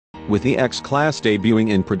With the X-Class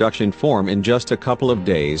debuting in production form in just a couple of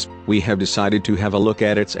days, we have decided to have a look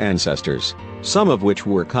at its ancestors, some of which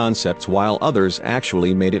were concepts while others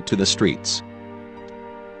actually made it to the streets.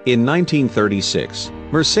 In 1936,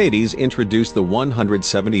 Mercedes introduced the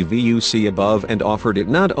 170 VUC above and offered it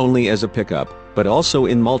not only as a pickup, but also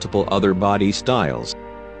in multiple other body styles.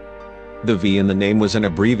 The V in the name was an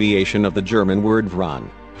abbreviation of the German word Vran,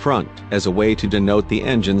 front, as a way to denote the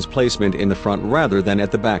engine's placement in the front rather than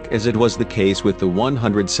at the back, as it was the case with the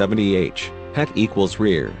 170H, het equals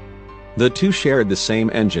rear. The two shared the same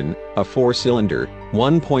engine, a 4-cylinder,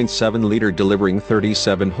 1.7-liter delivering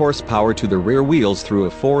 37 horsepower to the rear wheels through a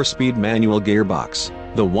 4-speed manual gearbox.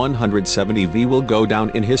 The 170V will go down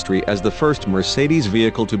in history as the first Mercedes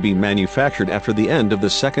vehicle to be manufactured after the end of the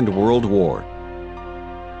Second World War.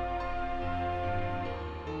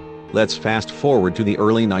 Let's fast forward to the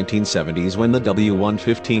early 1970s when the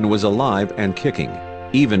W115 was alive and kicking.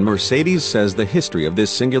 Even Mercedes says the history of this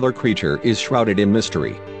singular creature is shrouded in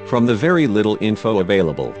mystery. From the very little info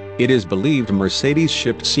available, it is believed Mercedes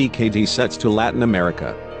shipped CKD sets to Latin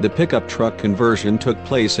America. The pickup truck conversion took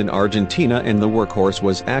place in Argentina and the workhorse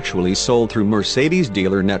was actually sold through Mercedes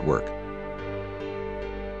dealer network.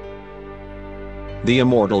 The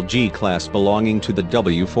immortal G-Class belonging to the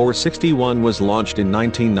W461 was launched in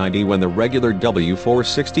 1990 when the regular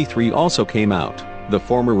W463 also came out. The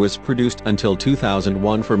former was produced until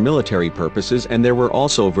 2001 for military purposes, and there were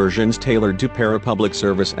also versions tailored to para-public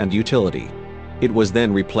service and utility. It was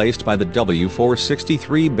then replaced by the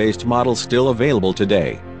W463-based model still available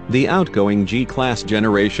today. The outgoing G-Class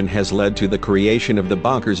generation has led to the creation of the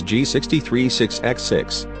bonkers G63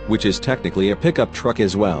 6X6, which is technically a pickup truck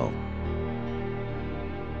as well.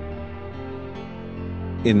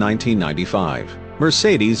 In 1995,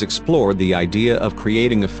 Mercedes explored the idea of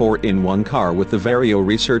creating a 4-in-1 car with the Vario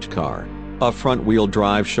research car, a front-wheel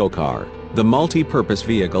drive show car. The multi-purpose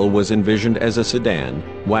vehicle was envisioned as a sedan,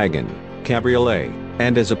 wagon, cabriolet,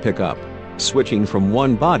 and as a pickup. Switching from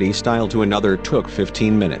one body style to another took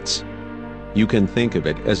 15 minutes. You can think of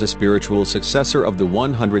it as a spiritual successor of the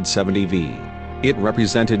 170V. It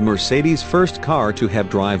represented Mercedes' first car to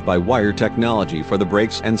have drive-by-wire technology for the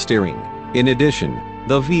brakes and steering. In addition,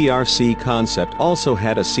 the VRC concept also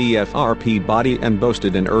had a CFRP body and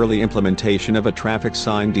boasted an early implementation of a traffic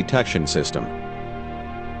sign detection system.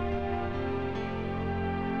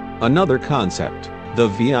 Another concept, the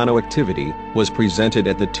Viano Activity, was presented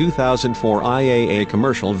at the 2004 IAA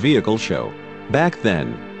Commercial Vehicle Show. Back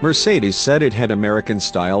then, Mercedes said it had American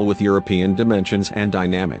style with European dimensions and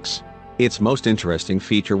dynamics. Its most interesting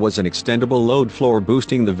feature was an extendable load floor,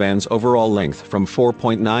 boosting the van's overall length from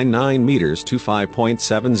 4.99 meters to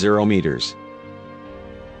 5.70 meters.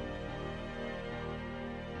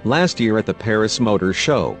 Last year at the Paris Motor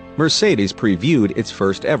Show, Mercedes previewed its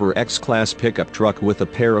first ever X-Class pickup truck with a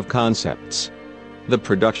pair of concepts. The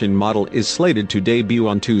production model is slated to debut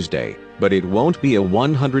on Tuesday, but it won't be a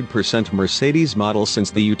 100% Mercedes model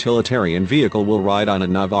since the utilitarian vehicle will ride on a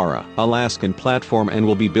Navara Alaskan platform and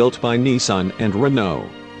will be built by Nissan and Renault.